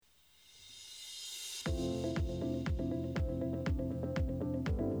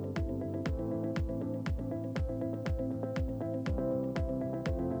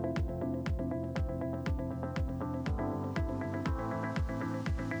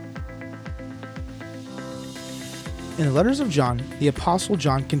In the letters of John, the Apostle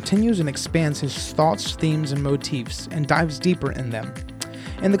John continues and expands his thoughts, themes, and motifs, and dives deeper in them.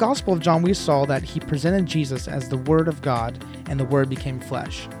 In the Gospel of John, we saw that he presented Jesus as the Word of God, and the Word became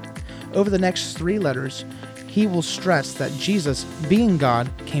flesh. Over the next 3 letters, he will stress that Jesus, being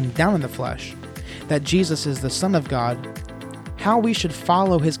God, came down in the flesh, that Jesus is the Son of God, how we should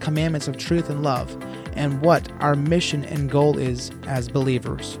follow his commandments of truth and love, and what our mission and goal is as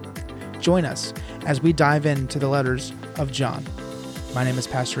believers. Join us as we dive into the letters of John. My name is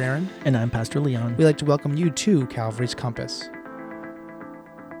Pastor Aaron. And I'm Pastor Leon. We'd like to welcome you to Calvary's Compass.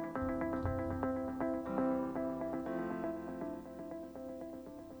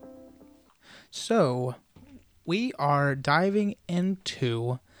 So, we are diving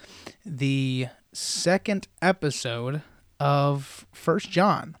into the second episode of 1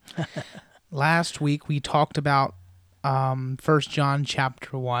 John. Last week, we talked about 1 John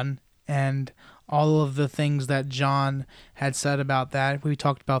chapter 1 and all of the things that John had said about that. We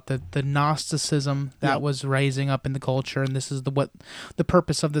talked about the Gnosticism that was raising up in the culture, and this is what the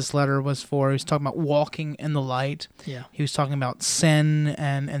purpose of this letter was for. He was talking about walking in the light. Yeah. He was talking about sin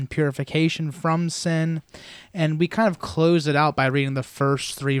and purification from sin. And we kind of closed it out by reading the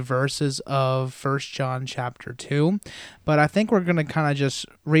first 3 verses of 1 John chapter 2. But I think we're going to kind of just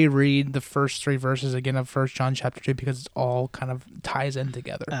reread the first 3 verses again of 1 John chapter 2 because it all kind of ties in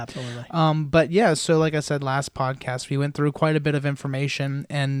together. Absolutely. But yeah, so like I said last podcast, we went through quite a bit of information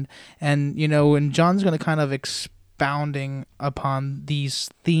and John's going to kind of expounding upon these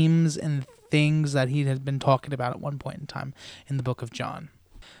themes and things that he has been talking about at one point in time in the book of John.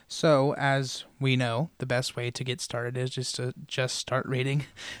 So, as we know, the best way to get started is just to start reading.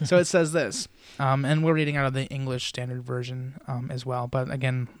 So it says this, and we're reading out of the English Standard Version as well. But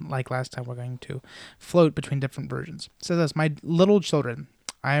again, like last time, we're going to float between different versions. It says this, "My little children,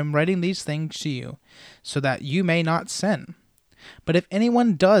 I am writing these things to you so that you may not sin. But if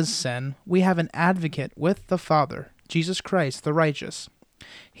anyone does sin, we have an advocate with the Father, Jesus Christ the righteous.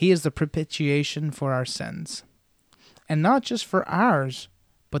 He is the propitiation for our sins, and not just for ours,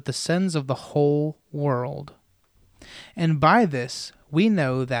 but the sins of the whole world. And by this we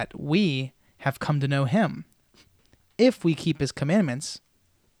know that we have come to know him, if we keep his commandments.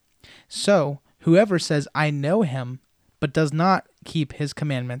 So whoever says, 'I know him,' but does not keep his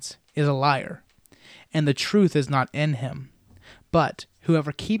commandments is a liar, and the truth is not in him. But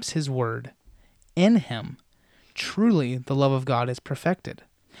whoever keeps his word, in him truly the love of God is perfected.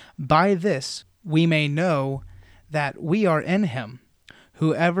 By this we may know that we are in him.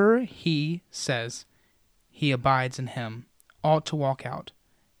 Whoever he says he abides in him ought to walk out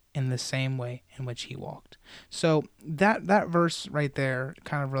in the same way in which he walked." So that verse right there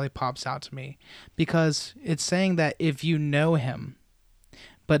kind of really pops out to me because it's saying that if you know him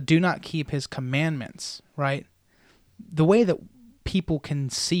but do not keep his commandments, right? The way that people can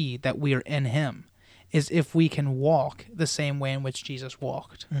see that we are in him is if we can walk the same way in which Jesus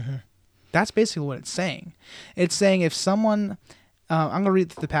walked. Mm-hmm. That's basically what it's saying. It's saying if someone... I'm going to read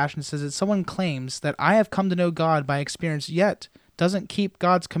the Passion. It says that someone claims that I have come to know God by experience, yet doesn't keep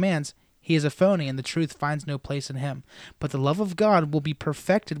God's commands. He is a phony, and the truth finds no place in him. But the love of God will be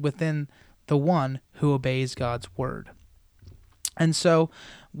perfected within the one who obeys God's word. And so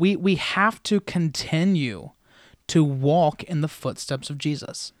we have to continue to walk in the footsteps of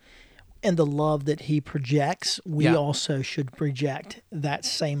Jesus. And the love that he projects, we also should project that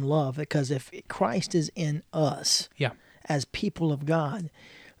same love. Because if Christ is in us, as people of God,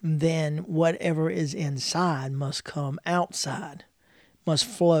 then whatever is inside must come outside, must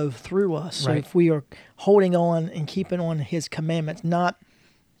flow through us. So if we are holding on and keeping on his commandments, not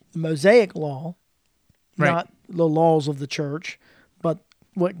the Mosaic law, not the laws of the church, but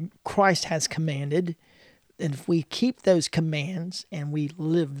what Christ has commanded, and if we keep those commands and we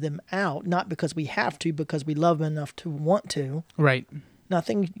live them out, not because we have to, because we love them enough to want to,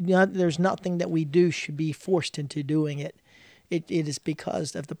 there's nothing that we do should be forced into doing it. It is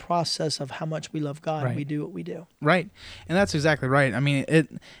because of the process of how much we love God and we do what we do. Right. And that's exactly right. I mean,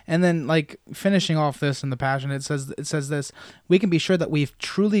 and then like finishing off this in the Passion, it says this, we can be sure that we've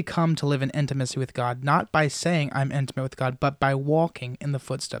truly come to live in intimacy with God, not by saying I'm intimate with God, but by walking in the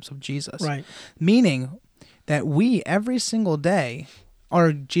footsteps of Jesus. Right. Meaning that we every single day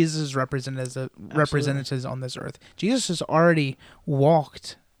are Jesus' representatives on this earth. Jesus has already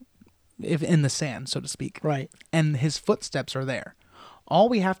walked in the sand, so to speak. Right. And his footsteps are there. All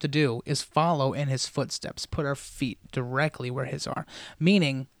we have to do is follow in his footsteps, put our feet directly where his are.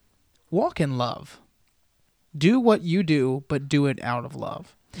 Meaning, walk in love. Do what you do, but do it out of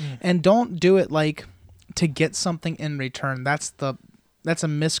love. And don't do it like to get something in return. That's the that's a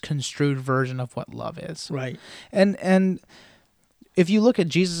misconstrued version of what love is. Right. And if you look at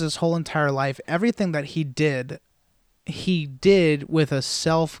Jesus' whole entire life, everything that he did with a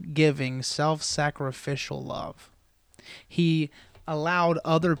self-giving, self-sacrificial love. He allowed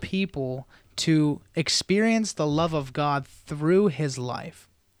other people to experience the love of God through his life,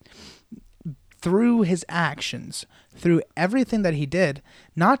 through his actions, through everything that he did,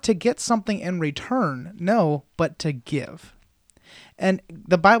 not to get something in return, no, but to give. And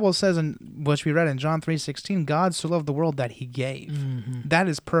the Bible says, in which we read in John 3:16, God so loved the world that he gave. Mm-hmm. That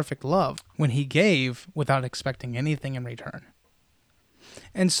is perfect love, when he gave without expecting anything in return.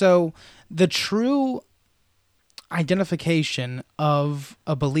 And so the true identification of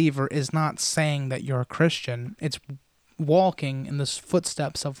a believer is not saying that you're a Christian. It's walking in the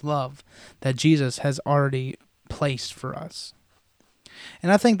footsteps of love that Jesus has already placed for us.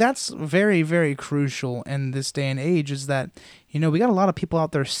 And I think that's very, very crucial in this day and age, is that, we got a lot of people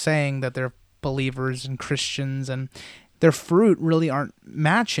out there saying that they're believers and Christians, and their fruit really aren't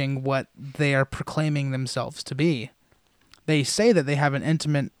matching what they are proclaiming themselves to be. They say that they have an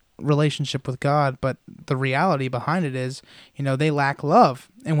intimate relationship with God, but the reality behind it is, they lack love.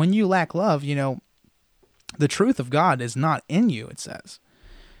 And when you lack love, the truth of God is not in you, it says.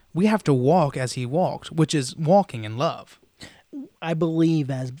 We have to walk as he walked, which is walking in love. I believe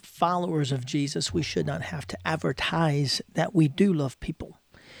as followers of Jesus, we should not have to advertise that we do love people.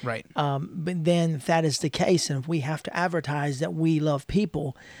 Right. But then if that is the case, and if we have to advertise that we love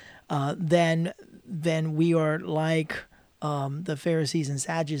people, then we are like the Pharisees and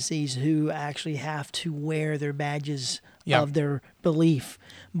Sadducees, who actually have to wear their badges of their belief.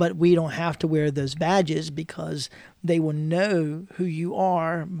 But we don't have to wear those badges, because they will know who you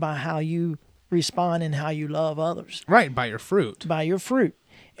are by how you respond and how you love others. Right, by your fruit. By your fruit.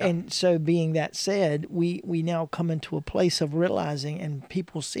 Yeah. And so being that said, we now come into a place of realizing and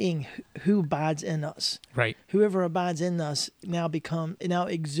people seeing who abides in us. Right. Whoever abides in us now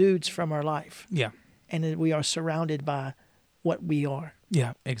exudes from our life. Yeah. And we are surrounded by what we are.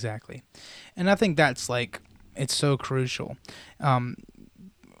 Yeah, exactly. And I think that's it's so crucial. And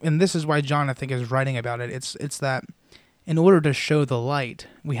this is why John, I think, is writing about it. It's that in order to show the light,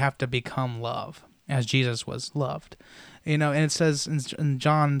 we have to become love, as Jesus was loved. And it says in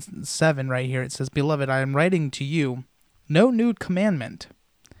John 7 right here, it says, "Beloved, I am writing to you no new commandment,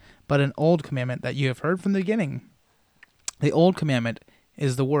 but an old commandment that you have heard from the beginning. The old commandment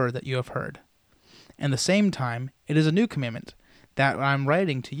is the word that you have heard. And the same time, it is a new commandment that I am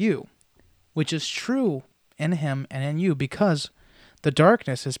writing to you, which is true in him and in you, because the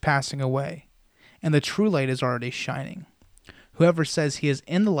darkness is passing away, and the true light is already shining. Whoever says he is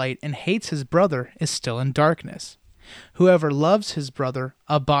in the light and hates his brother is still in darkness. Whoever loves his brother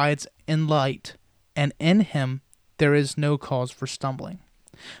abides in light, and in him there is no cause for stumbling.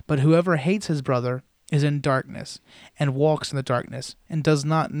 But whoever hates his brother is in darkness, and walks in the darkness, and does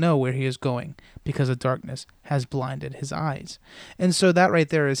not know where he is going, because the darkness has blinded his eyes." And so that right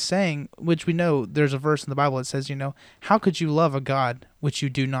there is saying, which we know there's a verse in the Bible that says, how could you love a God which you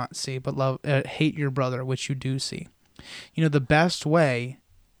do not see, but hate your brother which you do see? The best way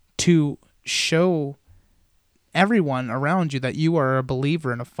to show everyone around you that you are a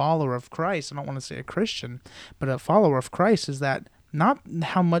believer and a follower of Christ, I don't want to say a Christian, but a follower of Christ, is that not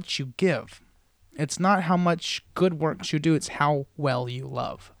how much you give. It's not how much good works you do, it's how well you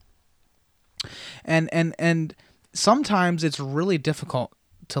love. And sometimes it's really difficult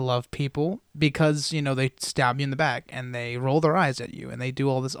to love people, because, they stab you in the back, and they roll their eyes at you, and they do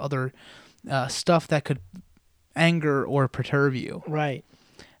all this other stuff that could anger or perturb you. Right.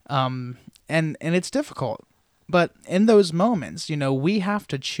 And it's difficult. But in those moments, we have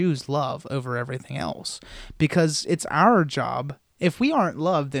to choose love over everything else, because it's our job. If we aren't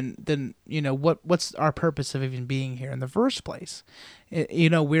loved, then what's our purpose of even being here in the first place? We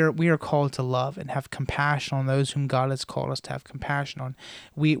are called to love and have compassion on those whom God has called us to have compassion on.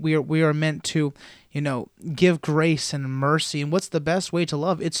 We are meant to give grace and mercy. And what's the best way to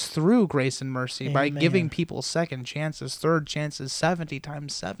love? It's through grace and mercy. Amen. By giving people second chances, third chances, 70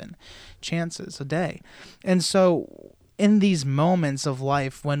 times 7 chances a day. And so in these moments of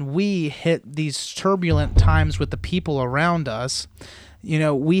life, when we hit these turbulent times with the people around us,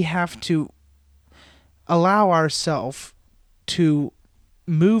 we have to allow ourselves to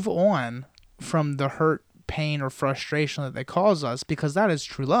move on from the hurt, pain, or frustration that they cause us, because that is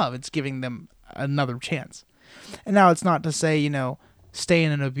true love. It's giving them another chance. And now it's not to say, stay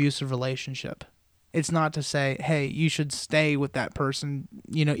in an abusive relationship. It's not to say, hey, you should stay with that person,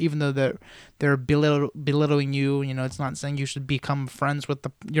 even though they're belittling you. It's not saying you should become friends with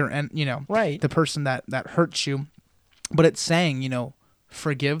right. the person that hurts you. But it's saying,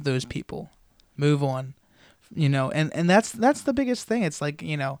 forgive those people, move on. And that's the biggest thing. It's like,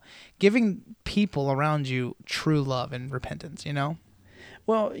 giving people around you true love and repentance,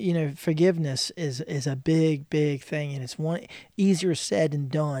 Well, forgiveness is a big, big thing, and it's one easier said than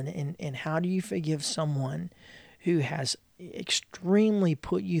done. And how do you forgive someone who has extremely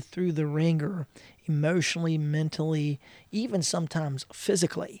put you through the ringer emotionally, mentally, even sometimes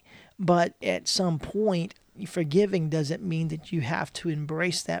physically? But at some point, forgiving doesn't mean that you have to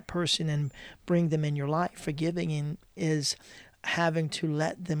embrace that person and bring them in your life. Forgiving is having to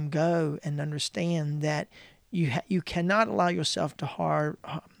let them go and understand that you cannot allow yourself to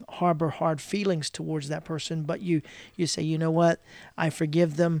harbor hard feelings towards that person, but you say, you know what, I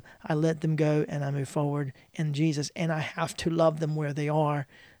forgive them, I let them go, and I move forward in Jesus. And I have to love them where they are,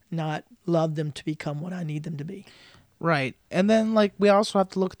 not love them to become what I need them to be. Right. And then, like, we also have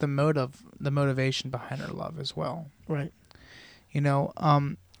to look at the motivation behind our love as well. Right.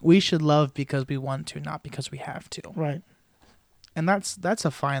 We should love because we want to, not because we have to. Right. And that's a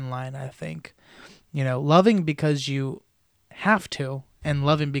fine line, I think. Loving because you have to, and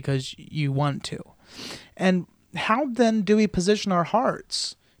loving because you want to. And how then do we position our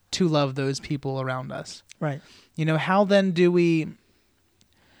hearts to love those people around us? Right. How then do we,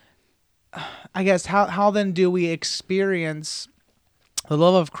 I guess, how then do we experience the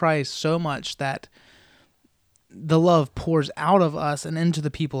love of Christ so much that the love pours out of us and into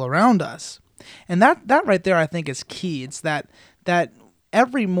the people around us? And that right there, I think, is key. It's that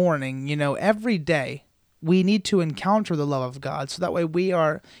every morning, every day, we need to encounter the love of God, so that way we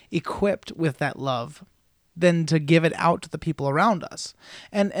are equipped with that love, then to give it out to the people around us.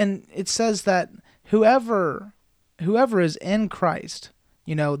 And it says that whoever is in Christ,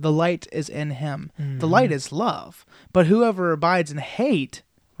 the light is in him. Mm-hmm. The light is love. But whoever abides in hate,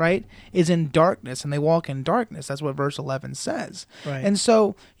 right, is in darkness, and they walk in darkness. That's what verse 11 says. Right. And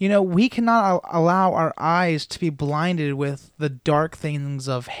so, we cannot allow our eyes to be blinded with the dark things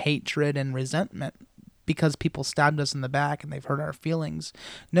of hatred and resentment because people stabbed us in the back and they've hurt our feelings.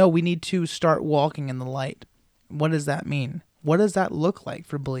 No, we need to start walking in the light. What does that mean? What does that look like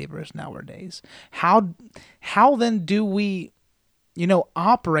for believers nowadays? How then do we,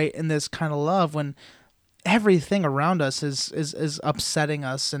 operate in this kind of love when everything around us is upsetting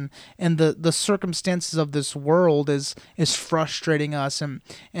us, and the circumstances of this world is frustrating us, and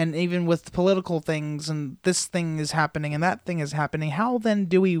even with political things, and this thing is happening and that thing is happening? How then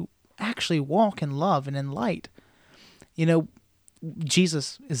do we actually walk in love and in light?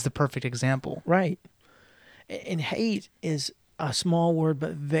 Jesus is the perfect example. Right. And hate is a small word,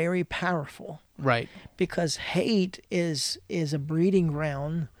 but very powerful. Right. Because hate is a breeding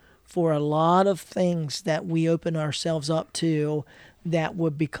ground for a lot of things that we open ourselves up to that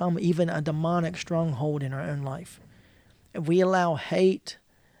would become even a demonic stronghold in our own life. If we allow hate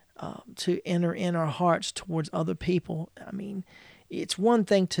to enter in our hearts towards other people, I mean, it's one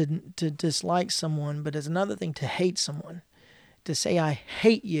thing to dislike someone, but it's another thing to hate someone. To say, I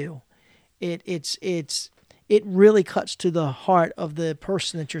hate you, it really cuts to the heart of the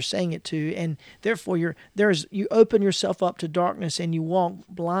person that you're saying it to, and therefore you open yourself up to darkness, and you walk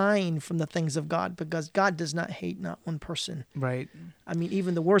blind from the things of God, because God does not hate not one person. Right. I mean,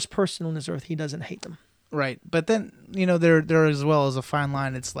 even the worst person on this earth, he doesn't hate them. Right. But then, there as well is a fine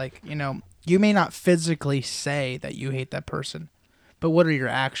line. It's like, you may not physically say that you hate that person, but what do your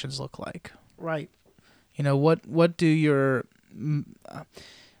actions look like? Right. What do your...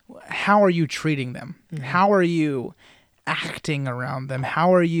 how are you treating them? Mm-hmm. How are you acting around them?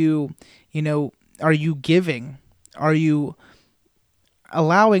 How are you, are you giving? Are you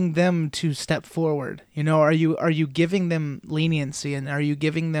allowing them to step forward? Are you giving them leniency, and are you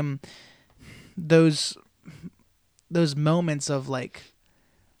giving them those moments of like,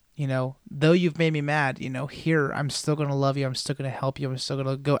 though you've made me mad, here, I'm still going to love you. I'm still going to help you. I'm still going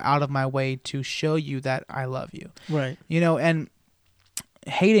to go out of my way to show you that I love you. Right. And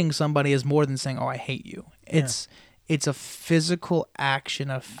hating somebody is more than saying, oh, I hate you. It's a physical action,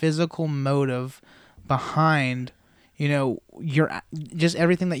 a physical motive behind, your just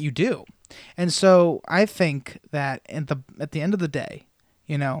everything that you do. And so I think that at the end of the day,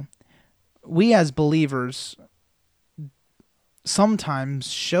 we as believers sometimes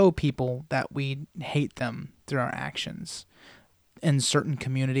show people that we hate them through our actions in certain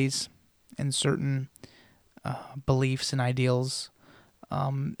communities, in certain beliefs and ideals,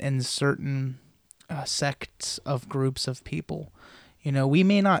 in certain sects of groups of people. We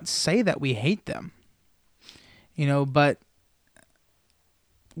may not say that we hate them, but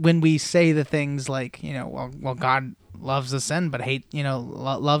when we say the things like, well, God loves the sin, but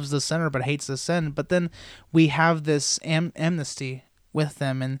loves the sinner, but hates the sin. But then we have this amnesty with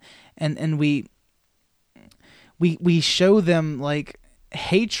them, and we show them like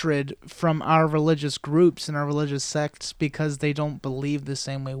hatred from our religious groups and our religious sects because they don't believe the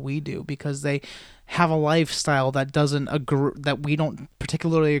same way we do, because they have a lifestyle that doesn't agree, that we don't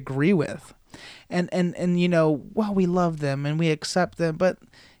particularly agree with. And well, we love them and we accept them, but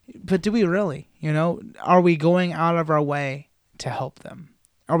do we really? Are we going out of our way to help them?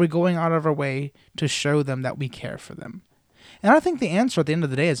 Are we going out of our way to show them that we care for them? And I think the answer at the end of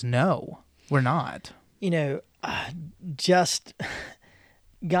the day is no, we're not. Just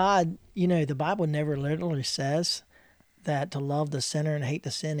God, the Bible never literally says that to love the sinner and hate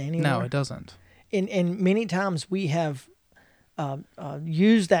the sin anymore. No, it doesn't. And many times we have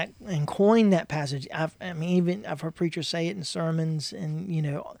used that and coined that passage. I've heard preachers say it in sermons and,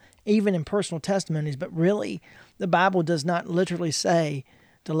 even in personal testimonies, but really the Bible does not literally say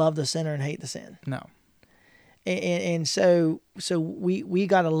to love the sinner and hate the sin. No. And so we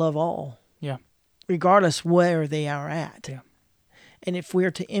got to love all. Yeah. Regardless where they are at. Yeah. And if we're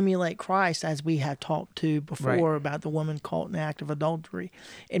to emulate Christ, as we have talked to before, right, about the woman caught in the act of adultery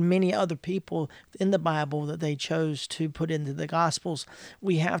and many other people in the Bible that they chose to put into the Gospels,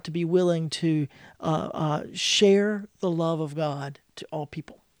 we have to be willing to share the love of God to all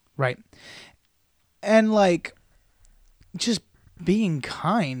people. Right. And like just being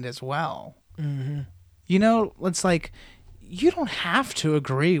kind as well. Mm-hmm. It's like you don't have to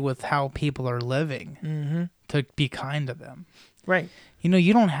agree with how people are living, mm-hmm, to be kind to them. Right.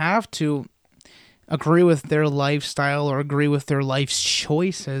 You don't have to agree with their lifestyle or agree with their life's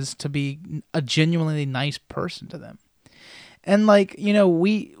choices to be a genuinely nice person to them. And like,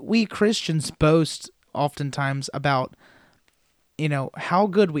 we Christians boast oftentimes about, how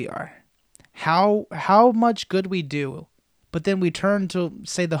good we are, how much good we do, but then we turn to,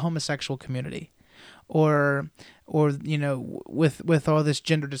 say, the homosexual community or with all this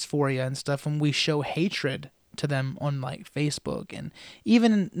gender dysphoria and stuff, and we show hatred to them on like Facebook, and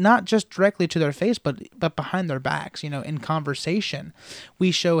even not just directly to their face, but behind their backs, in conversation, we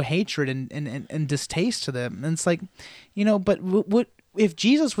show hatred and distaste to them. And it's like, but what if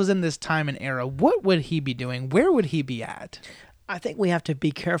Jesus was in this time and era, what would he be doing? Where would he be at? I think we have to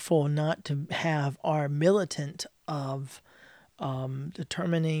be careful not to have our militant of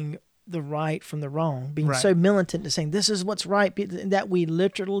determining the right from the wrong, being right, so militant to saying this is what's right, that we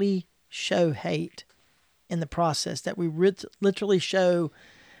literally show hate in the process, that we literally show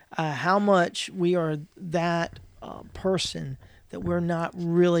how much we are that person, that we're not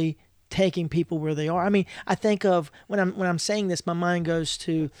really taking people where they are. I mean, I think of when I'm saying this, my mind goes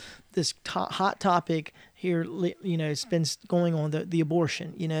to this hot topic here. It's been going on, the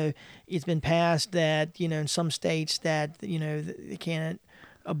abortion. It's been passed that in some states that they can't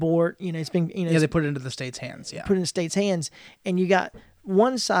abort. It's been they put it into the state's hands. Yeah, put it in the state's hands, and you got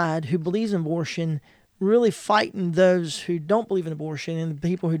one side who believes in abortion really fighting those who don't believe in abortion, and the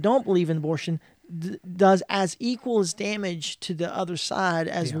people who don't believe in abortion does as equal as damage to the other side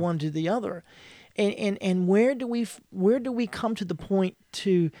as one to the other. And where do we come to the point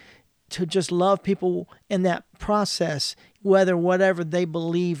to just love people in that process, whatever they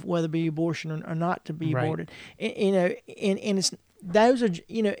believe, whether it be abortion or not to be aborted. And it's those are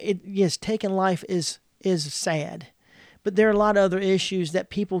yes, taking life is sad. But there are a lot of other issues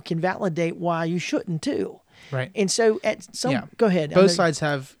that people can validate why you shouldn't too. Right. And so go ahead. Both sides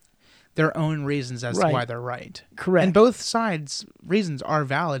have their own reasons as to why they're right. Correct. And both sides' reasons are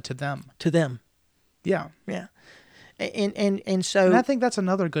valid to them. Yeah. Yeah. And so... And I think that's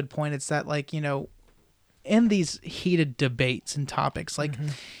another good point. It's that, like, in these heated debates and topics, like,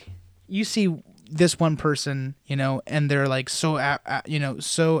 you see this one person, and they're like so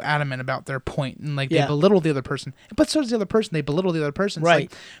adamant about their point, and like they belittle the other person, but so does the other person. They belittle the other person,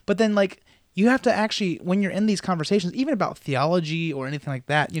 right? But then like you have to actually, when you're in these conversations, even about theology or anything like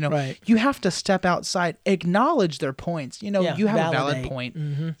that, you have to step outside, acknowledge their points. You have validate. A valid point.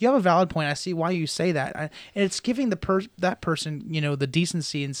 Mm-hmm. You have a valid point. I see why you say that, and it's giving that person the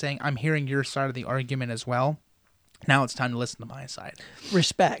decency and saying, I'm hearing your side of the argument as well. Now it's time to listen to my side.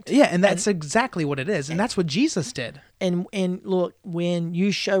 Respect. Yeah, and that's exactly what it is. And that's what Jesus did. And look, when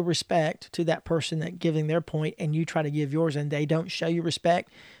you show respect to that person that giving their point and you try to give yours and they don't show you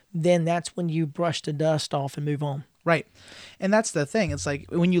respect, then that's when you brush the dust off and move on. Right. And that's the thing. It's like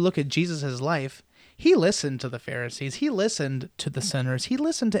when you look at Jesus' life, he listened to the Pharisees. He listened to the sinners. He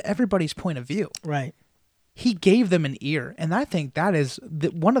listened to everybody's point of view. Right. He gave them an ear. And I think that is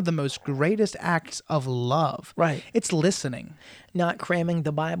one of the most greatest acts of love. Right. It's listening. Not cramming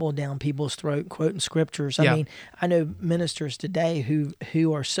the Bible down people's throat, quoting scriptures. I mean, I know ministers today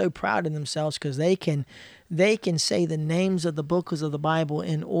who are so proud of themselves because they can say the names of the books of the Bible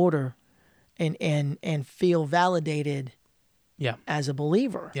in order and feel validated as a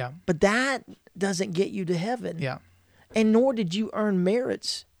believer. Yeah. But that doesn't get you to heaven. Yeah. And nor did you earn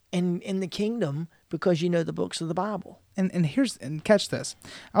merits in the kingdom because you know the books of the Bible. And catch this.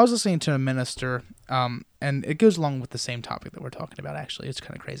 I was listening to a minister, and it goes along with the same topic that we're talking about, actually. It's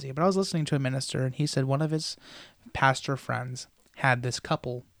kind of crazy. But I was listening to a minister, and he said one of his pastor friends had this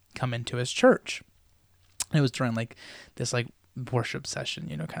couple come into his church. It was during like this like worship session,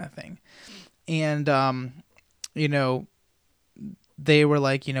 kind of thing. And, they were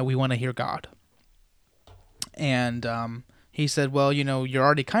like, we want to hear God. And he said, well, you're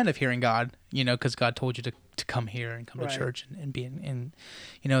already kind of hearing God, because God told you to come here and come to church and be in,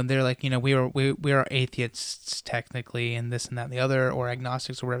 and they're like, we are atheists technically, and this and that and the other, or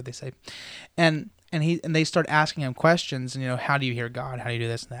agnostics or whatever they say. And they start asking him questions, and, how do you hear God? How do you do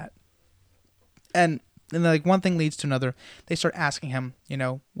this and that? And like one thing leads to another. They start asking him,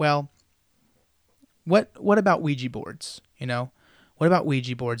 well, what about Ouija boards? What about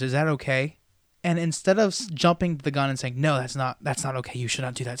Ouija boards? Is that okay? And instead of jumping the gun and saying, no, that's not okay, you should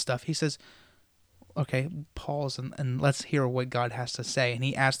not do that stuff, he says, okay, pause and let's hear what God has to say. And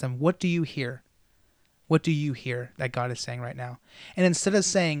he asked them, what do you hear? What do you hear that God is saying right now? And instead of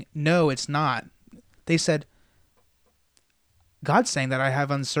saying, no, it's not, they said, God's saying that I have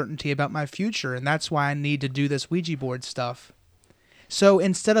uncertainty about my future, and that's why I need to do this Ouija board stuff. So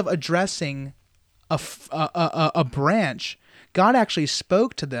instead of addressing a branch, God actually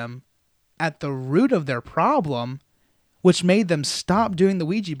spoke to them at the root of their problem, which made them stop doing the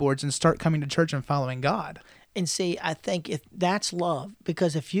Ouija boards and start coming to church and following God. And see, I think that's love,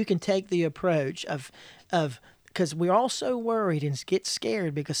 because if you can take the approach of because we're all so worried and get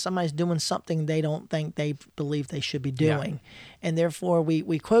scared because somebody's doing something they don't think they believe they should be doing. And therefore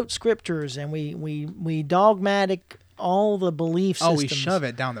we quote scriptures and we dogmatic all the belief systems. Oh, we shove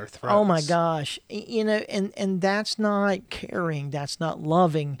it down their throats. Oh my gosh. And that's not caring. That's not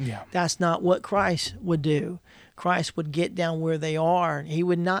loving. Yeah. That's not what Christ would do. Christ would get down where they are. He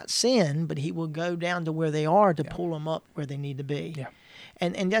would not sin, but he would go down to where they are to pull them up where they need to be. Yeah.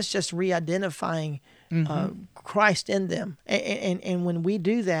 And that's just re-identifying Christ in them. And when we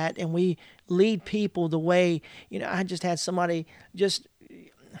do that and we lead people the way, I just had somebody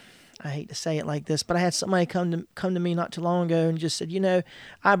I hate to say it like this, but I had somebody come to me not too long ago and just said,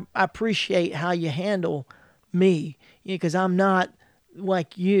 I appreciate how you handle me, because I'm not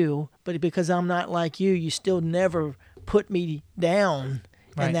like you, but because I'm not like you, you still never put me down.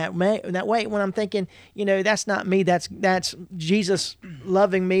 Right. And that way, when I'm thinking, that's not me, that's Jesus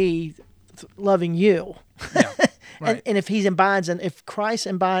loving me, loving you. Yeah, right. and if Christ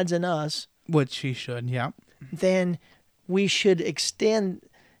abides in us, which he should, then we should extend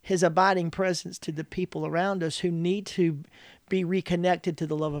his abiding presence to the people around us who need to be reconnected to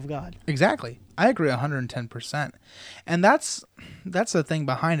the love of God. Exactly. I agree 110%. And that's the thing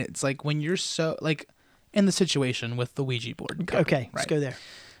behind it. It's like when you're so like in the situation with the Ouija board. Okay, let's go there.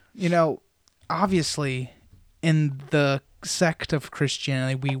 Obviously in the sect of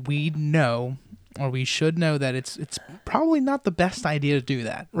Christianity, we know, or we should know, that it's probably not the best idea to do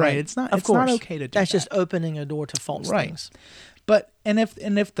that. Right. It's not not okay to do that. That's just opening a door to false things. But if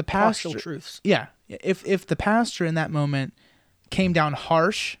the pastor, partial truths. Yeah. If the pastor in that moment came down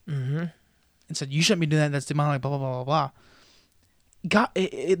harsh and said, you shouldn't be doing that, that's demonic, blah, blah, blah, blah, blah,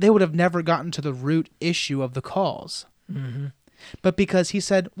 they would have never gotten to the root issue of the cause. Mm-hmm. But because he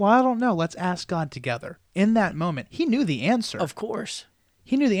said, well, I don't know, let's ask God together. In that moment, he knew the answer. Of course.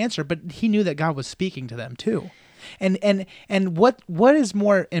 He knew the answer, but he knew that God was speaking to them too. And what is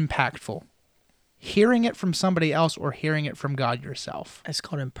more impactful? Hearing it from somebody else or hearing it from God yourself? It's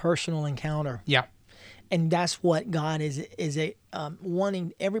called a personal encounter. Yeah. And that's what God is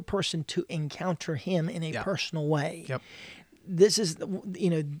wanting every person to encounter him in a personal way. Yep. This is,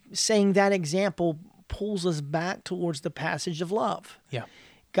 saying that example pulls us back towards the passage of love. Yeah.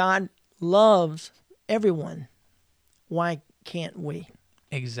 God loves everyone. Why can't we?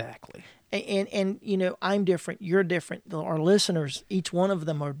 Exactly. And I'm different. You're different. Our listeners, each one of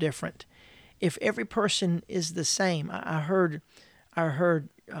them are different. If every person is the same, I heard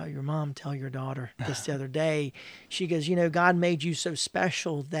your mom tell your daughter this the other day. She goes, God made you so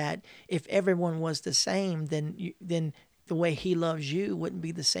special that if everyone was the same, then the way he loves you wouldn't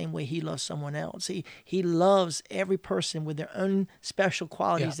be the same way he loves someone else. He loves every person with their own special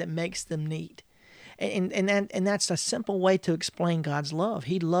qualities that makes them neat. And that's a simple way to explain God's love.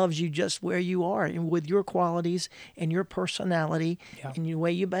 He loves you just where you are, and with your qualities and your personality and the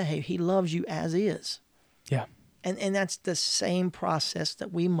way you behave. He loves you as is. Yeah. And that's the same process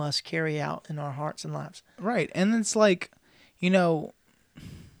that we must carry out in our hearts and lives. Right. And it's like, and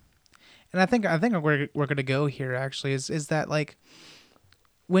I think where we're going to go here actually is that, like,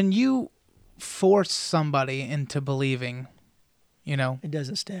 when you force somebody into believing, it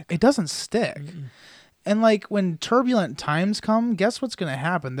doesn't stick. It doesn't stick. Mm-mm. And like when turbulent times come, guess what's going to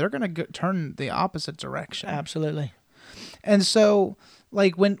happen? They're going to turn the opposite direction. Absolutely. And so,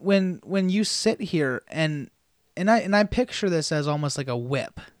 like, when you sit here and I picture this as almost like a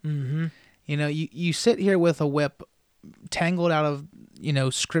whip. Mm-hmm. You sit here with a whip tangled out of,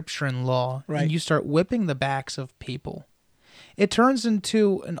 scripture and law, right, and you start whipping the backs of people. It turns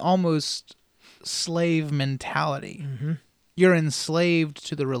into an almost slave mentality. Mm-hmm. You're enslaved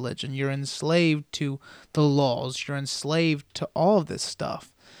to the religion. You're enslaved to the laws. You're enslaved to all of this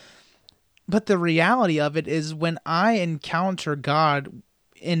stuff. But the reality of it is, when I encounter God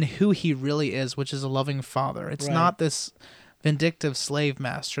in who he really is, which is a loving father, it's right, not this vindictive slave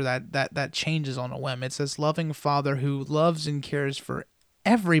master that changes on a whim. It's this loving father who loves and cares for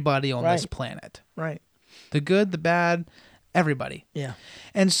everybody on right, this planet. Right. The good, the bad, everybody. Yeah.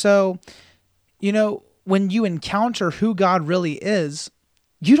 And so, when you encounter who God really is,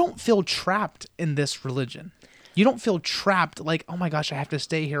 you don't feel trapped in this religion. You don't feel trapped like, oh my gosh, I have to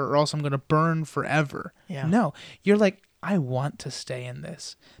stay here or else I'm going to burn forever. Yeah. No, you're like, I want to stay in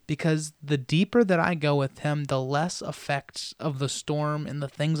this, because the deeper that I go with him, the less effects of the storm and the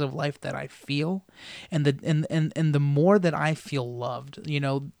things of life that I feel, and the more that I feel loved,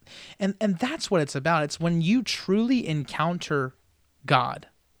 and that's what it's about. It's when you truly encounter God,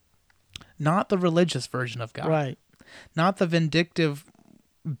 not the religious version of God, right, not the vindictive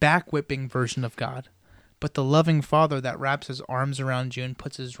back-whipping version of God, but the loving father that wraps his arms around you and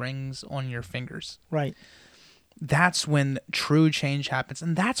puts his rings on your fingers. Right. That's when true change happens.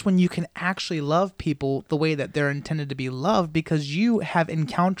 And that's when you can actually love people the way that they're intended to be loved, because you have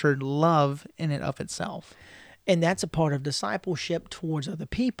encountered love in and of itself. And that's a part of discipleship towards other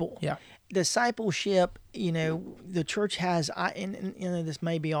people. Yeah. Discipleship, the church has, and this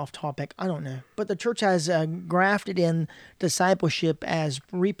may be off topic, I don't know, but the church has grafted in discipleship as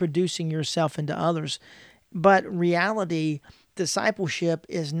reproducing yourself into others. But reality, discipleship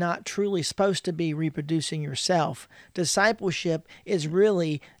is not truly supposed to be reproducing yourself. Discipleship is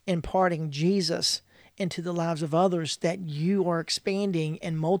really imparting Jesus into the lives of others, that you are expanding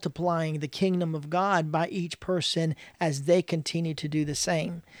and multiplying the kingdom of God by each person as they continue to do the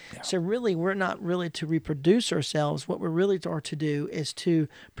same. Yeah. So really, we're not really to reproduce ourselves. What we really are to do is to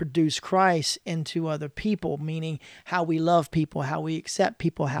produce Christ into other people, meaning how we love people, how we accept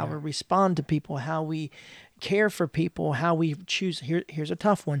people, how we respond to people, how we care for people, how we choose. Here's a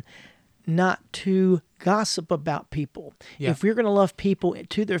tough one. Not to gossip about people. Yeah. If you're going to love people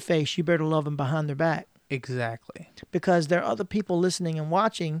to their face, you better love them behind their back. Exactly. Because there are other people listening and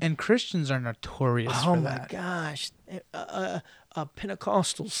watching. And Christians are notorious for that. Oh my gosh.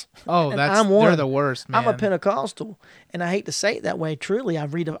 Pentecostals. Oh, they're the worst, man. I'm a Pentecostal. And I hate to say it that way. Truly,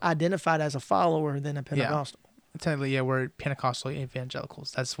 I've identified as a follower than a Pentecostal. Yeah. Technically, we're Pentecostal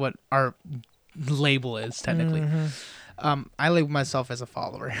evangelicals. That's what our label is, technically. Mm-hmm. I label myself as a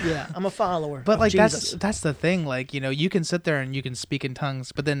follower. Yeah, I'm a follower. But like Jesus. that's the thing. Like, you can sit there and you can speak in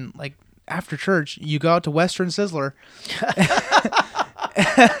tongues, but then like after church, you go out to Western Sizzler.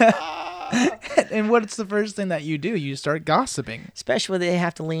 And what's the first thing that you do? You start gossiping. Especially when they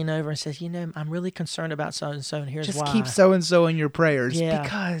have to lean over and say, I'm really concerned about so-and-so, and here's why. Just keep so-and-so in your prayers. Yeah.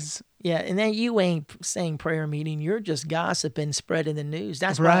 Because... Yeah, and then you ain't saying prayer meeting. You're just gossiping, spreading the news.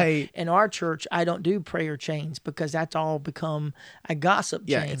 That's right. Why in our church, I don't do prayer chains, because that's all become a gossip chain.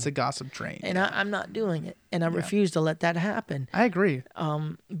 Yeah, it's a gossip train. And I'm not doing it, and I refuse to let that happen. I agree.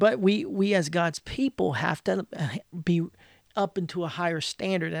 But we as God's people have to be up into a higher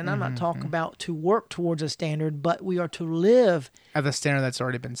standard. And I'm not talking about to work towards a standard, but we are to live at the standard that's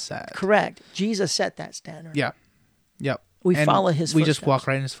already been set. Correct. Jesus set that standard. Yeah. Yep. We follow his footsteps. We just walk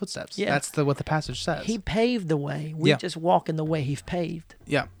right in his footsteps. Yeah. That's what the passage says. He paved the way. We just walk in the way he's paved.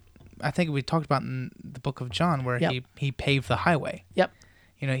 Yeah. I think we talked about in the book of John where he paved the highway. Yep.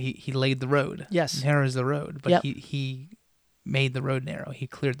 He laid the road. Yes. Narrow is the road, but he made the road narrow. He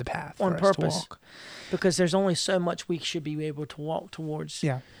cleared the path on for us purpose. to walk. Because there's only so much we should be able to walk towards.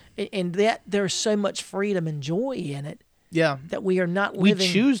 Yeah. And that there's so much freedom and joy in it. Yeah. That we are not living.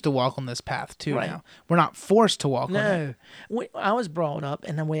 We choose to walk on this path too now. We're not forced to walk on it. No. I was brought up,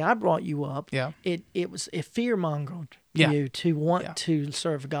 and the way I brought you up, it fear-mongered you to want to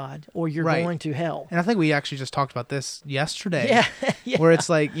serve God, or you're going to hell. And I think we actually just talked about this yesterday. Where it's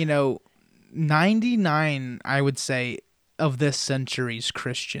like, 99, I would say, of this century's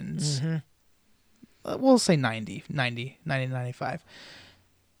Christians, we'll say 95,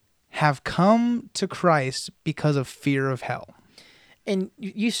 have come to Christ because of fear of hell. And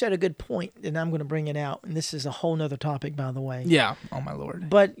you said a good point, and I'm going to bring it out. And this is a whole nother topic, by the way. Yeah. Oh, my Lord.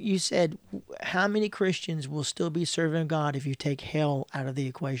 But you said, how many Christians will still be serving God if you take hell out of the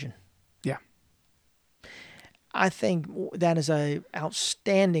equation? Yeah. I think that is a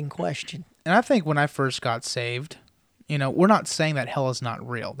outstanding question. And I think when I first got saved, we're not saying that hell is not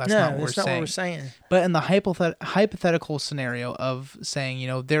real. That's not what we're saying. But in the hypothetical scenario of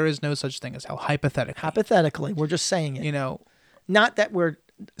saying, there is no such thing as hell, hypothetically, we're just saying it. Not that we're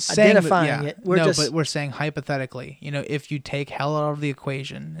identifying it. But we're saying hypothetically, if you take hell out of the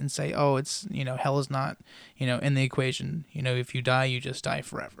equation and say, oh, it's, hell is not, in the equation, if you die, you just die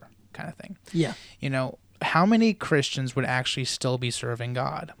forever kind of thing. Yeah. How many Christians would actually still be serving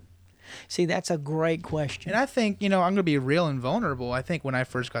God? See, that's a great question. And I think, I'm going to be real and vulnerable. I think when I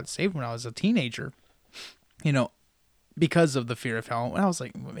first got saved when I was a teenager, because of the fear of hell, when I was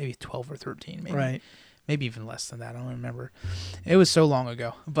like maybe 12 or 13, maybe. Right. Maybe even less than that. I don't remember. It was so long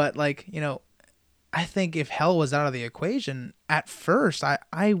ago. But I think if hell was out of the equation, at first,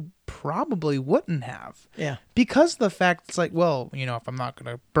 I probably wouldn't have. Yeah. Because the fact it's like, well, if I'm not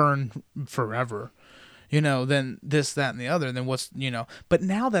going to burn forever, then this, that, and the other, then what's, But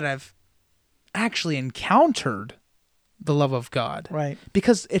now that I've actually encountered the love of God. Right.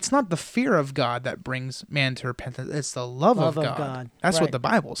 Because it's not the fear of God that brings man to repentance. It's the love of God. That's what the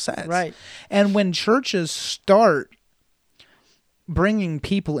Bible says. Right. And when churches start bringing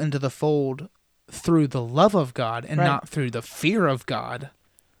people into the fold through the love of God and not through the fear of God,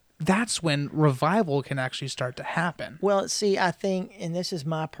 that's when revival can actually start to happen. Well, see, I think, and this is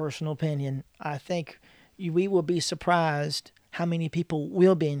my personal opinion, I think we will be surprised how many people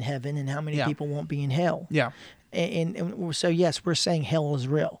will be in heaven and how many people won't be in hell. Yeah. And so, yes, we're saying hell is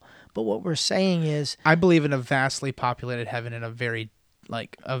real. But what we're saying is... I believe in a vastly populated heaven and a very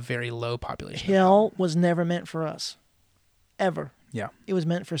low population. Hell was never meant for us. Ever. Yeah. It was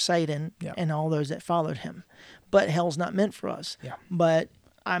meant for Satan and all those that followed him. But hell's not meant for us. Yeah. But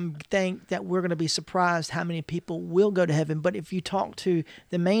I think that we're going to be surprised how many people will go to heaven. But if you talk to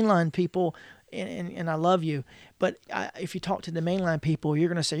the mainline people... And I love you, but if you talk to the mainline people, you're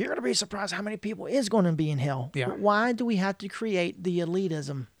going to say, you're going to be surprised how many people is going to be in hell. Yeah. Why do we have to create the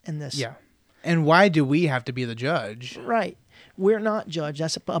elitism in this? Yeah. And why do we have to be the judge? Right. We're not judge.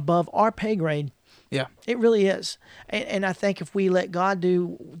 That's above our pay grade. Yeah. It really is. And I think if we let God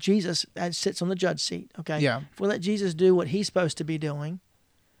do, Jesus sits on the judge seat, okay? Yeah. If we let Jesus do what he's supposed to be doing,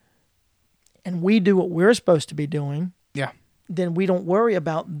 and we do what we're supposed to be doing, then we don't worry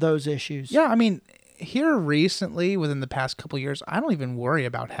about those issues. Yeah, I mean, here recently, within the past couple of years, I don't even worry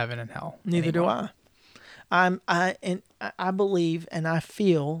about heaven and hell. Neither do I. I believe, and I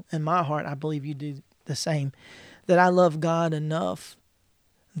feel in my heart, I believe you do the same, that I love God enough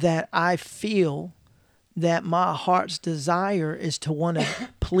that I feel that my heart's desire is to want to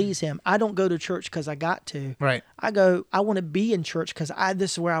please him. I don't go to church because I got to. Right. I want to be in church because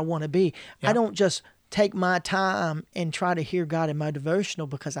this is where I want to be. Yeah. I don't just take my time and try to hear God in my devotional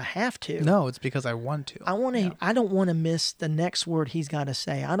because I have to. No, it's because I want to. I don't want to miss the next word he's got to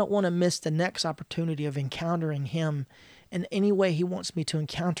say. I don't want to miss the next opportunity of encountering him in any way he wants me to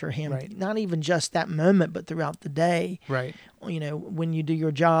encounter him. Right. Not even just that moment, but throughout the day. Right. When you do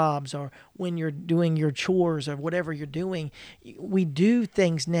your jobs or when you're doing your chores or whatever you're doing, we do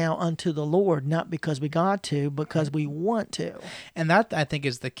things now unto the Lord, not because we got to, because we want to. And that, I think,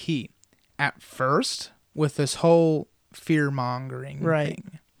 is the key. At first, with this whole fear-mongering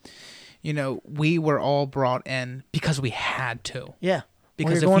thing, we were all brought in because we had to. Yeah.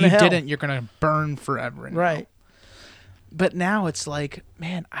 Because if you didn't, you're going to burn forever. Right. But now it's like,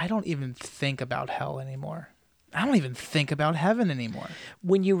 man, I don't even think about hell anymore. I don't even think about heaven anymore.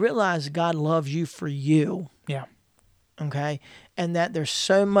 When you realize God loves you for you. Yeah. Okay? And that there's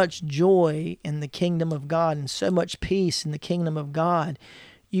so much joy in the kingdom of God and so much peace in the kingdom of God,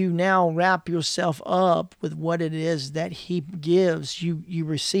 you now wrap yourself up with what it is that he gives, you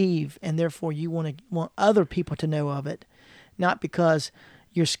receive, and therefore you want other people to know of it, not because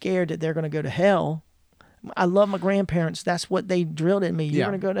you're scared that they're going to go to hell. I love my grandparents. That's what they drilled in me. You're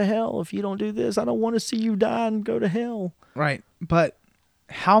going to go to hell if you don't do this. I don't want to see you die and go to hell. Right. But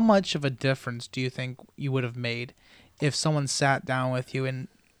how much of a difference do you think you would have made if someone sat down with you and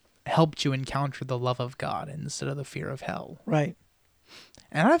helped you encounter the love of God instead of the fear of hell. Right.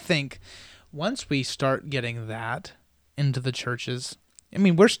 And I think once we start getting that into the churches, I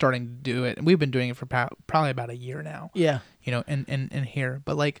mean, we're starting to do it, and we've been doing it for probably about a year now. Yeah. You know, in here.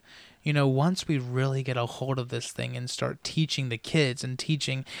 But like, you know, once we really get a hold of this thing and start teaching the kids and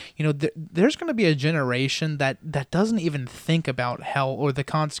teaching, you know, there's going to be a generation that doesn't even think about hell or the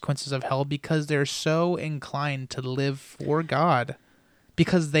consequences of hell because they're so inclined to live for God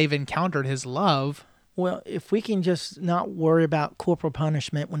because they've encountered his love. Well, if we can just not worry about corporal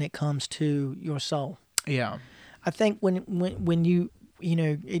punishment when it comes to your soul. Yeah. I think when you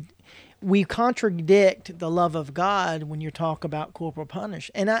know, we contradict the love of God when you talk about corporal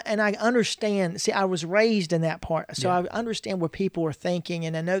punishment. And I understand. See, I was raised in that part, so I understand where people are thinking,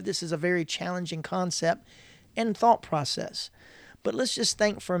 and I know this is a very challenging concept and thought process. But let's just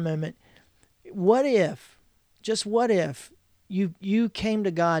think for a moment. What if you came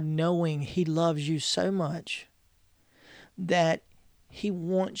to God knowing he loves you so much that he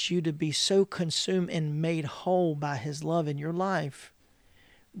wants you to be so consumed and made whole by his love in your life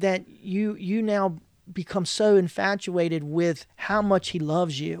that you now become so infatuated with how much he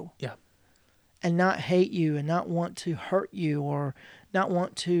loves you, and not hate you and not want to hurt you or not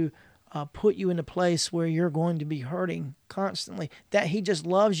want to put you in a place where you're going to be hurting constantly, that he just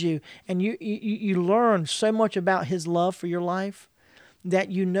loves you, and you learn so much about his love for your life that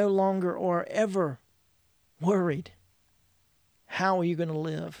you no longer are ever worried how are you going to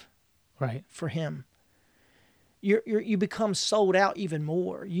live for him. You become sold out even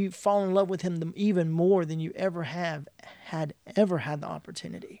more. You fall in love with him even more than you ever had the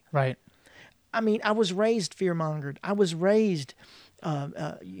opportunity. Right. I mean, I was raised fear-mongered. I was raised,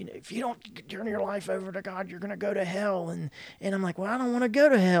 if you don't turn your life over to God, you're going to go to hell. And I'm like, well, I don't want to go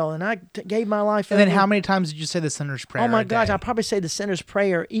to hell. And I gave my life over. And then how many times did you say the sinner's prayer? Oh, my gosh. I probably say the sinner's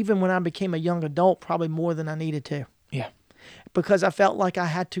prayer even when I became a young adult, probably more than I needed to. Yeah. Because I felt like I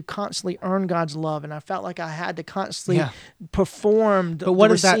had to constantly earn God's love, and I felt like I had to constantly perform to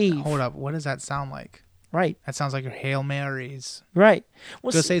receive. Hold up. What does that sound like? Right. That sounds like your Hail Marys. Right.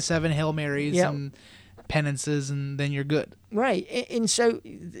 Well, go say 7 Hail Marys and penances, and then you're good. Right. And so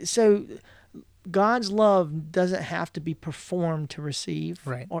God's love doesn't have to be performed to receive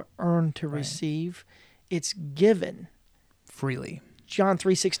or earned to receive. It's given freely. John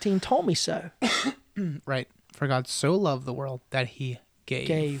 3:16 told me so. Right. For God so loved the world that he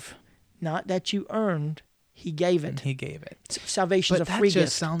gave. Not that you earned, he gave it. And he gave it. Salvation's a free gift. But that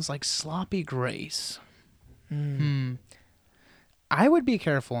just sounds like sloppy grace. I would be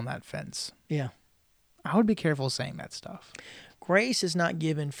careful on that fence. Yeah. I would be careful saying that stuff. Grace is not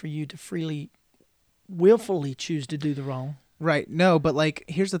given for you to willfully choose to do the wrong. Right. No, but like,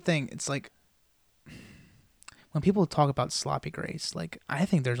 here's the thing. It's like, when people talk about sloppy grace, like, I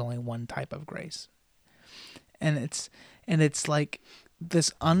think there's only one type of grace. And it's like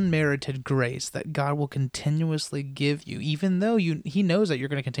this unmerited grace that God will continuously give you, even though he knows that you're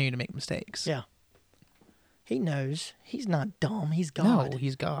going to continue to make mistakes. Yeah. He knows. He's not dumb. He's God. No,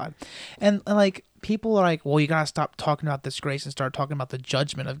 he's God. And like, people are like, well, you got to stop talking about this grace and start talking about the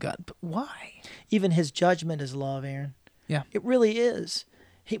judgment of God. But why? Even his judgment is love, Aaron. Yeah. It really is.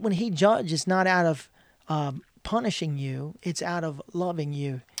 When he judges, it's not out of punishing you. It's out of loving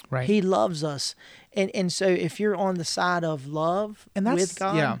you. Right. He loves us. And so if you're on the side of love with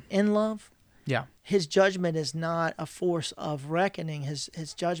God, in love, his judgment is not a force of reckoning.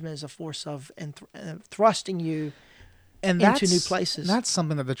 His judgment is a force of thrusting you into new places. That's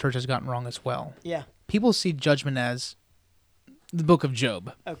something that the church has gotten wrong as well. Yeah. People see judgment as the book of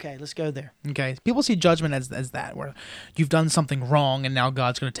Job. Okay, let's go there. Okay. People see judgment as that, where you've done something wrong and now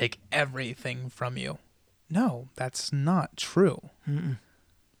God's going to take everything from you. No, that's not true. Mm-mm.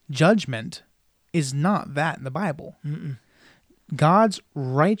 Judgment is not that in the Bible. Mm-mm. God's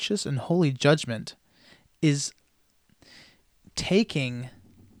righteous and holy judgment is taking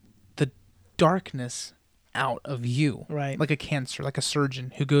the darkness out of you. Right. Like a cancer, like a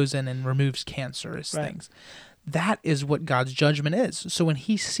surgeon who goes in and removes cancerous things. That is what God's judgment is. So when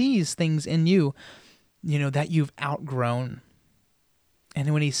he sees things in you, that you've outgrown,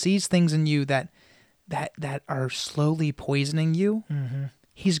 and when he sees things in you that are slowly poisoning you,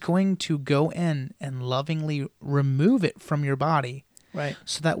 he's going to go in and lovingly remove it from your body. Right.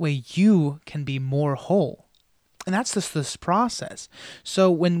 So that way you can be more whole. And that's just this process.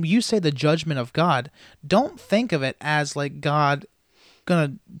 So when you say the judgment of God, don't think of it as like God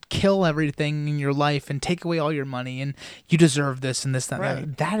gonna kill everything in your life and take away all your money and you deserve this and this, that. Right.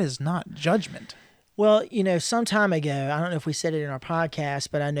 And that is not judgment. Well, some time ago, I don't know if we said it in our podcast,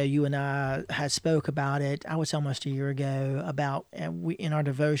 but I know you and I had spoke about it. I would say almost a year ago about in our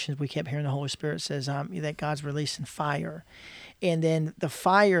devotions, we kept hearing the Holy Spirit says that God's releasing fire. And then the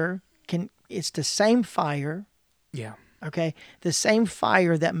fire it's the same fire. Yeah. Okay. The same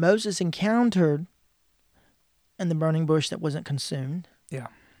fire that Moses encountered in the burning bush that wasn't consumed. Yeah.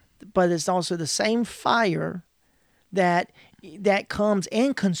 But it's also the same fire that comes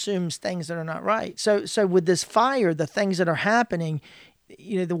and consumes things that are not right. So with this fire, the things that are happening,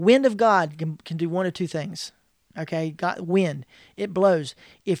 the wind of God can do one of two things. Okay, wind, it blows.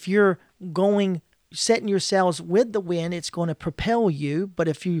 If you're setting yourselves with the wind, it's going to propel you. But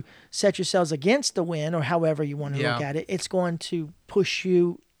if you set yourselves against the wind, or however you want to look at it, it's going to push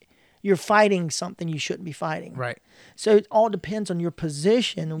you. You're fighting something you shouldn't be fighting. Right. So it all depends on your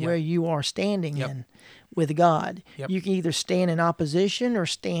position and where you are standing in with God. Yep. You can either stand in opposition or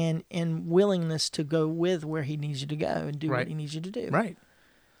stand in willingness to go with where he needs you to go and do what he needs you to do. Right.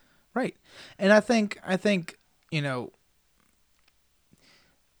 Right. And I think,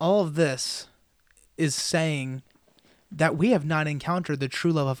 all of this is saying that we have not encountered the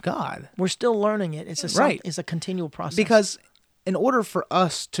true love of God. We're still learning it. It's a continual process. Because in order for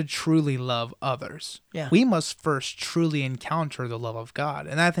us to truly love others, we must first truly encounter the love of God.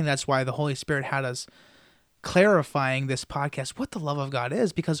 And I think that's why the Holy Spirit had us clarifying this podcast, what the love of God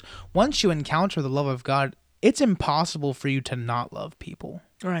is. Because once you encounter the love of God, it's impossible for you to not love people.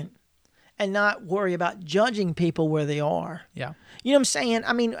 Right. And not worry about judging people where they are. Yeah. You know what I'm saying?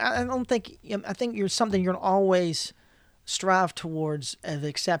 I mean, I think you're something you're always strive towards of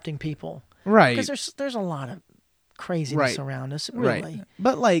accepting people. Right. Because there's a lot of craziness around us, really. Right.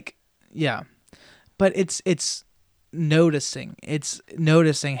 But but it's noticing. It's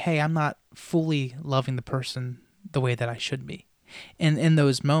noticing, hey, I'm not fully loving the person the way that I should be. And in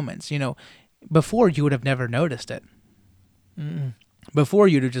those moments, before you would have never noticed it. Mm-mm. Before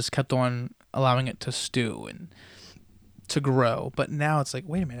you'd have just kept on allowing it to stew and to grow. But now it's like,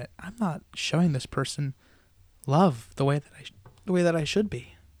 wait a minute, I'm not showing this person love the way that I should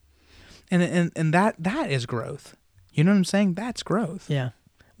be. And that is growth. You know what I'm saying? That's growth. Yeah.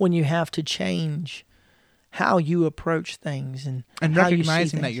 When you have to change how you approach things and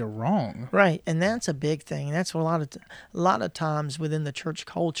recognizing that you're wrong. Right. And that's a big thing. That's what a lot of times within the church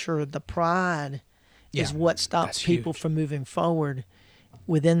culture, the pride is what stops people from moving forward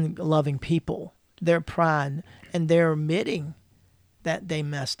within loving people. Their pride, and they're admitting that they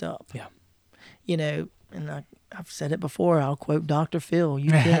messed up. Yeah. And I've said it before. I'll quote Dr. Phil.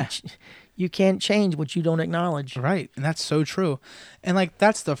 You can't change what you don't acknowledge. Right. And that's so true. And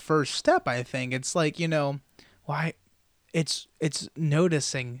that's the first step, I think. It's why it's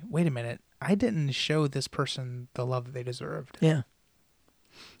noticing, wait a minute, I didn't show this person the love that they deserved. Yeah.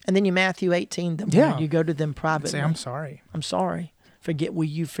 And then Matthew 18 them. You go to them privately. Say, I'm sorry. I'm sorry. Will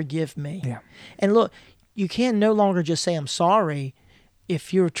you forgive me? Yeah. And look, you can no longer just say, I'm sorry.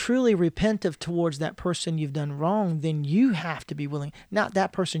 If you're truly repentant towards that person you've done wrong, then you have to be willing. Not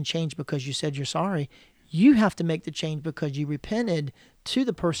that person changed because you said you're sorry. You have to make the change because you repented to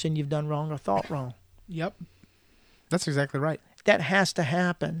the person you've done wrong or thought wrong. Yep. That's exactly right. That has to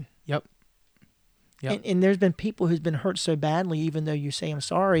happen. Yep. Yep. And there's been people who's been hurt so badly, even though you say I'm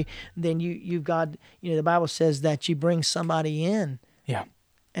sorry, then you've got, the Bible says that you bring somebody in. Yeah.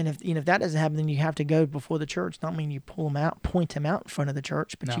 And if that doesn't happen, then you have to go before the church. Not mean you pull them out, point them out in front of the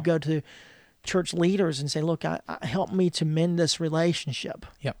church, but you go to church leaders and say, look, help me to mend this relationship.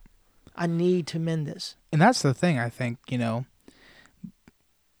 Yep. I need to mend this. And that's the thing, I think,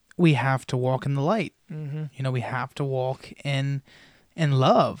 we have to walk in the light. Mm-hmm. We have to walk in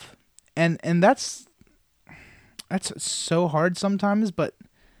love. And that's so hard sometimes, but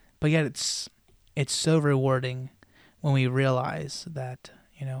yet it's so rewarding when we realize that,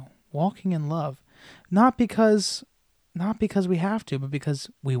 walking in love, not because we have to, but because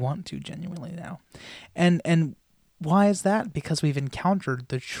we want to genuinely now. And why is that? Because we've encountered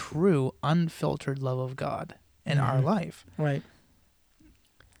the true unfiltered love of God in our life. Right.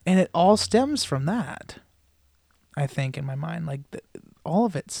 And it all stems from that, I think, in my mind. All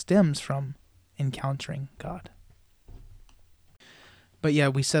of it stems from encountering God. But yeah,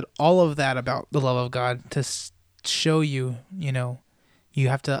 we said all of that about the love of God to show you, you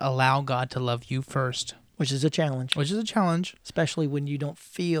have to allow God to love you first. Which is a challenge. Especially when you don't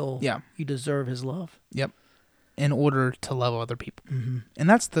feel you deserve his love. Yep. In order to love other people. Mm-hmm. And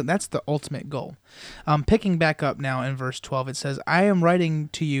that's the ultimate goal. Picking back up now in verse 12, it says, I am writing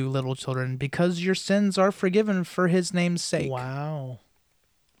to you, little children, because your sins are forgiven for his name's sake. Wow.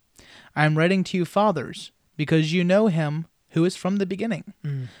 I am writing to you, fathers, because you know him who is from the beginning.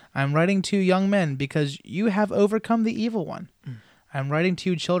 I'm writing to you, young men, because you have overcome the evil one. I'm writing to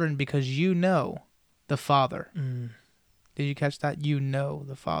you, children, because you know the Father. Did you catch that? You know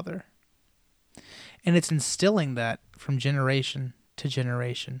the Father. And it's instilling that from generation to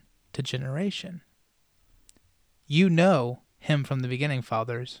generation to generation. You know him from the beginning,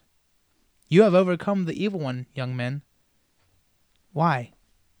 fathers. You have overcome the evil one, young men. Why?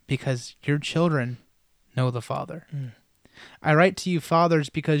 Because your children know the Father. I write to you, fathers,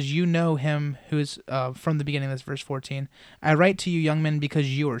 because you know him who is from the beginning. That's verse 14. I write to you, young men,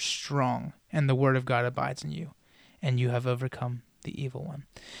 because you are strong, and the word of God abides in you, and you have overcome the evil one.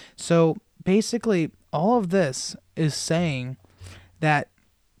 So basically, all of this is saying that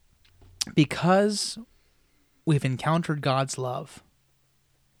because we've encountered God's love,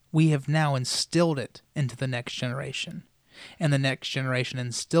 we have now instilled it into the next generation, and the next generation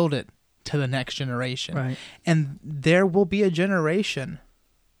instilled it to the next generation. Right. And there will be a generation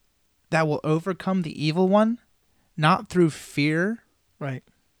that will overcome the evil one, not through fear, right,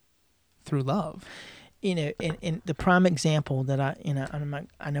 through love. In the prime example that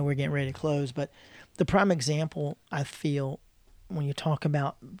I know we're getting ready to close, but the prime example I feel when you talk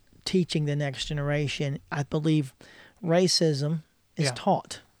about teaching the next generation, I believe racism is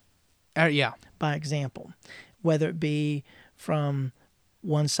taught by example, whether it be from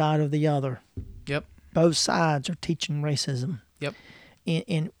one side or the other. Yep. Both sides are teaching racism. Yep.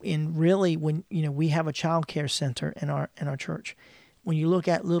 In really, when we have a child care center in our church, when you look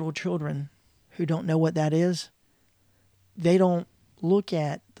at little children who don't know what that is, they don't look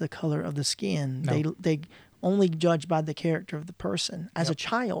at the color of the skin. No. They only judge by the character of the person as a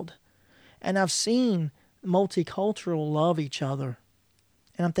child. And I've seen multicultural love each other.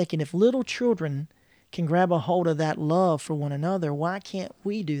 And I'm thinking, if little children can grab a hold of that love for one another, why can't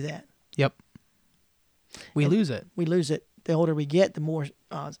we do that? Yep. We lose it. We lose it. The older we get, the more,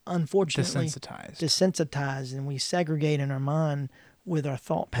 unfortunately, desensitized, and we segregate in our mind with our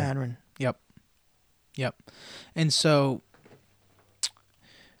thought pattern. Yep. And so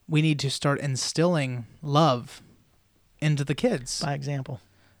we need to start instilling love into the kids. By example,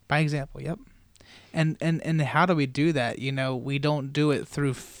 yep. And how do we do that? We don't do it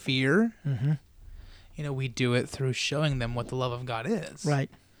through fear. Mm-hmm. We do it through showing them what the love of God is. Right.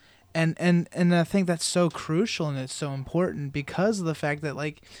 And I think that's so crucial and it's so important because of the fact that,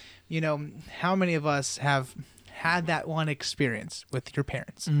 how many of us have had that one experience with your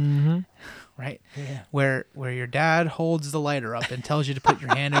parents, right? Yeah. Where your dad holds the lighter up and tells you to put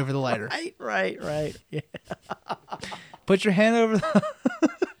your hand over the lighter. Right. Yeah. Put your hand over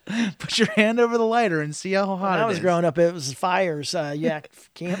the lighter and see how hot it is. When I was growing up, it was fires,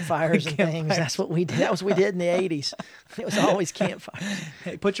 campfires and things. That's what we did. That was what we did in the 80s. It was always campfires.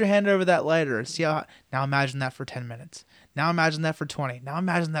 Hey, put your hand over that lighter. See how hot. Now imagine that for 10 minutes. Now imagine that for 20. Now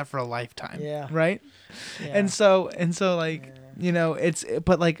imagine that for a lifetime. Yeah. Right? Yeah. And so but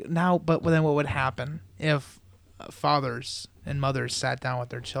then what would happen if fathers and mothers sat down with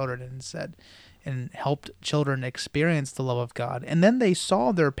their children and said, and helped children experience the love of God. And then they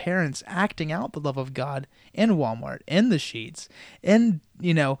saw their parents acting out the love of God in Walmart, in the Sheetz, in,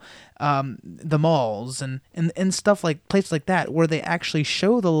 the malls and stuff like places like that, where they actually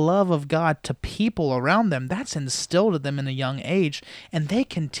show the love of God to people around them. That's instilled in them in a young age, and they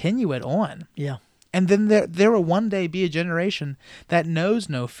continue it on. Yeah. And then there will one day be a generation that knows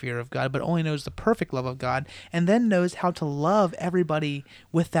no fear of God, but only knows the perfect love of God, and then knows how to love everybody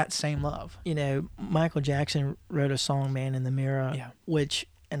with that same love. Michael Jackson wrote a song, Man in the Mirror, which,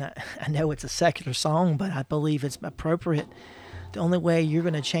 and I know it's a secular song, but I believe it's appropriate. The only way you're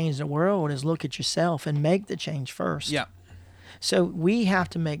going to change the world is look at yourself and make the change first. Yeah. So we have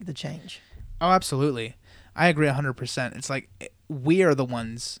to make the change. Oh, absolutely. I agree 100%. It's like we are the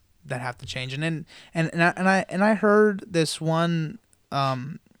ones that have to change. And I heard this one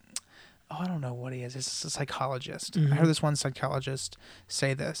I don't know what he is. It's a psychologist. Mm-hmm. I heard this one psychologist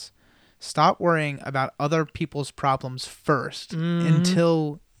say this: stop worrying about other people's problems first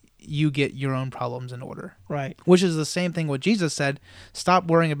until you get your own problems in order. Right. Which is the same thing what Jesus said. Stop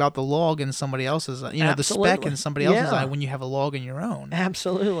worrying about the log in somebody else's, the speck in somebody else's eye when you have a log in your own.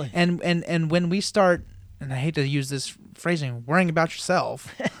 Absolutely. And when we start, and I hate to use this phrasing, worrying about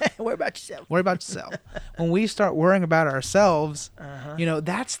yourself. Worry about yourself. Worry about yourself. When we start worrying about ourselves,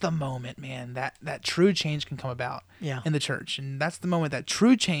 that's the moment, man, that true change can come about in the church. And that's the moment that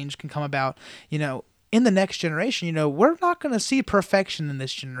true change can come about, in the next generation. We're not going to see perfection in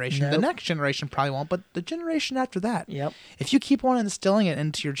this generation. Nope. The next generation probably won't, but the generation after that. Yep. If you keep on instilling it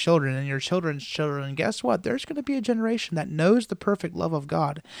into your children and your children's children, guess what? There's going to be a generation that knows the perfect love of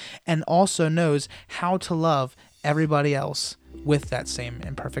God and also knows how to love everybody else with that same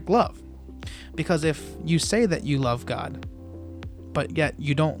imperfect love. Because if you say that you love God, but yet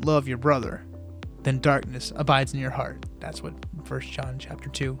you don't love your brother, then darkness abides in your heart. That's what 1 John chapter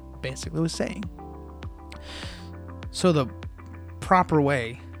 2 basically was saying. So the proper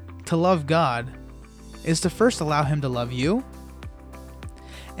way to love God is to first allow him to love you,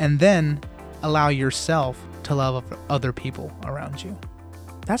 and then allow yourself to love other people around you.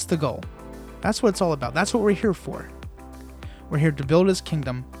 That's the goal. That's what it's all about. That's what we're here for. We're here to build his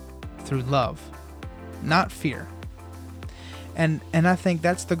kingdom through love, not fear. And I think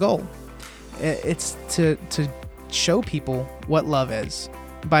that's the goal. It's to show people what love is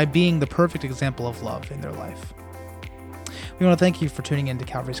by being the perfect example of love in their life. We want to thank you for tuning in to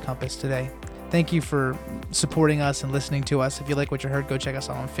Calvary's Compass today. Thank you for supporting us and listening to us. If you like what you heard, go check us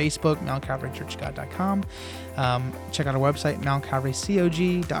out on Facebook, MountCalvaryChurchGod.com. Check out our website,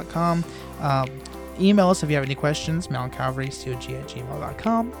 MountCalvaryCog.com. Email us if you have any questions,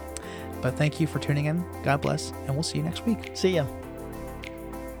 MountCalvaryCog@gmail.com. But thank you for tuning in. God bless, and we'll see you next week. See ya.